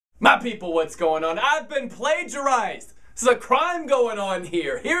My people, what's going on? I've been plagiarized. There's a crime going on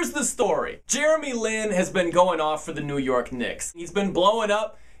here. Here's the story. Jeremy Lin has been going off for the New York Knicks. He's been blowing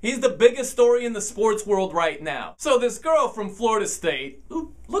up. He's the biggest story in the sports world right now. So this girl from Florida State,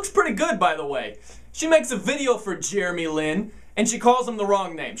 who looks pretty good by the way, she makes a video for Jeremy Lin and she calls him the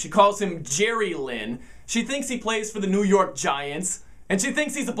wrong name. She calls him Jerry Lin. She thinks he plays for the New York Giants and she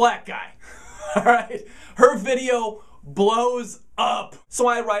thinks he's a black guy. Alright? Her video blows up. So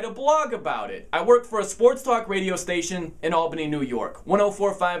I write a blog about it. I work for a sports talk radio station in Albany, New York.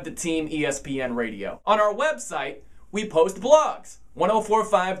 1045 The Team ESPN Radio. On our website, we post blogs.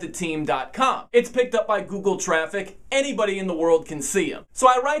 1045theteam.com. It's picked up by Google traffic. Anybody in the world can see them. So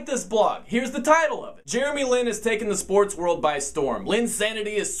I write this blog. Here's the title of it. Jeremy Lin has taken the sports world by storm. Lin's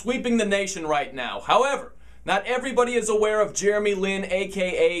sanity is sweeping the nation right now. However, not everybody is aware of Jeremy Lin,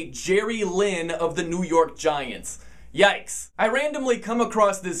 aka Jerry Lin of the New York Giants. Yikes. I randomly come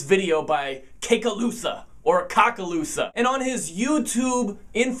across this video by cakalusa or cakalusa, and on his YouTube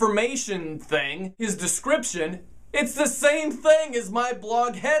information thing, his description, it's the same thing as my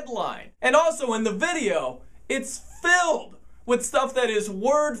blog headline. And also in the video, it's filled with stuff that is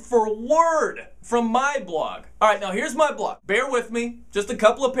word for word from my blog. Alright, now here's my blog. Bear with me, just a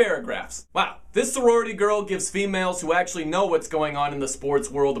couple of paragraphs. Wow, this sorority girl gives females who actually know what's going on in the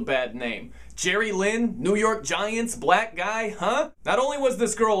sports world a bad name. Jerry Lin, New York Giants, black guy, huh? Not only was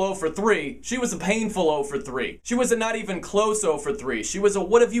this girl 0 for 3, she was a painful 0 for 3. She was a not even close 0 for 3. She was a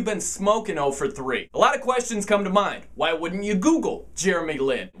what have you been smoking 0 for 3. A lot of questions come to mind. Why wouldn't you Google Jeremy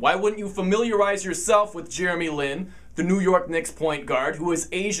Lin? Why wouldn't you familiarize yourself with Jeremy Lin, the New York Knicks point guard who is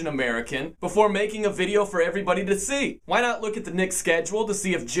Asian American, before making a video for everybody to see? Why not look at the Knicks schedule to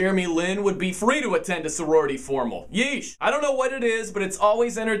see if Jeremy Lin would be free to attend a sorority formal? Yeesh. I don't know what it is, but it's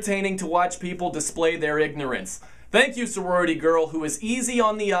always entertaining to watch people display their ignorance. Thank you, sorority girl, who is easy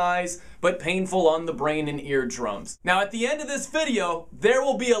on the eyes, but painful on the brain and eardrums. Now, at the end of this video, there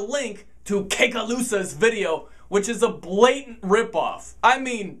will be a link to cakalusa's video, which is a blatant ripoff. I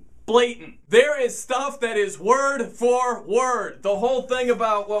mean, blatant. There is stuff that is word for word. The whole thing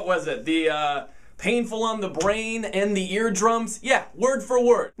about, what was it? The painful on the brain and the eardrums? Yeah, word for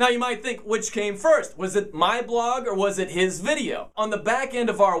word. Now you might think, which came first? Was it my blog or was it his video? On the back end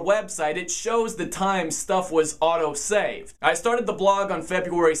of our website, it shows the time stuff was auto-saved. I started the blog on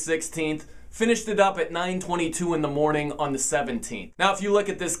February 16th, finished it up at 9:22 in the morning on the 17th. Now if you look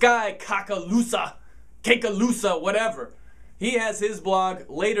at this guy, cakalusa, whatever, he has his blog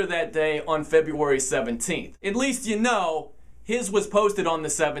later that day on February 17th. At least you know, his was posted on the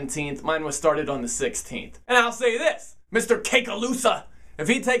 17th, mine was started on the 16th. And I'll say this, Mr. Cakalusa, if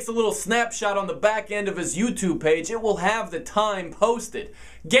he takes a little snapshot on the back end of his YouTube page, it will have the time posted.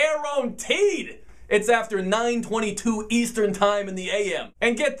 Guaranteed! It's after 9:22 Eastern Time in the AM.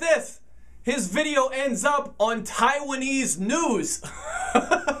 And get this, his video ends up on Taiwanese news.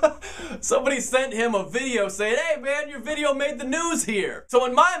 Somebody sent him a video saying, hey man, your video made the news here. So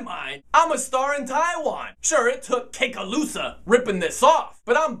in my mind, I'm a star in Taiwan. Sure, it took cakalusa ripping this off,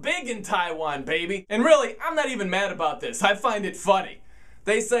 but I'm big in Taiwan, baby. And really, I'm not even mad about this. I find it funny.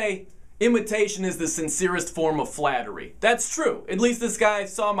 They say, imitation is the sincerest form of flattery. That's true. At least this guy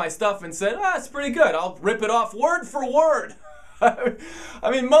saw my stuff and said, it's pretty good. I'll rip it off word for word. I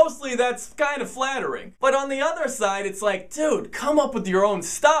mean, mostly that's kind of flattering. But on the other side, it's like, dude, come up with your own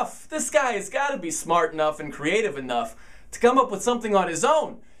stuff. This guy has got to be smart enough and creative enough to come up with something on his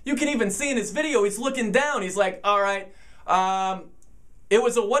own. You can even see in his video, he's looking down. He's like, all right, it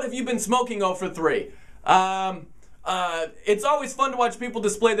was a what have you been smoking 0 for 3. It's always fun to watch people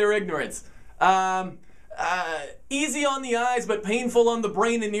display their ignorance. Easy on the eyes, but painful on the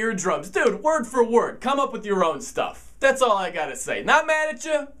brain and eardrums. Dude, word for word, come up with your own stuff. That's all I gotta say. Not mad at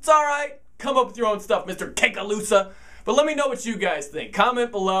you, it's alright. Come up with your own stuff, Mr. Cakalusa. But let me know what you guys think.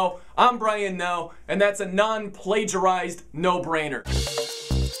 Comment below. I'm Brian No, and that's a non-plagiarized no-brainer.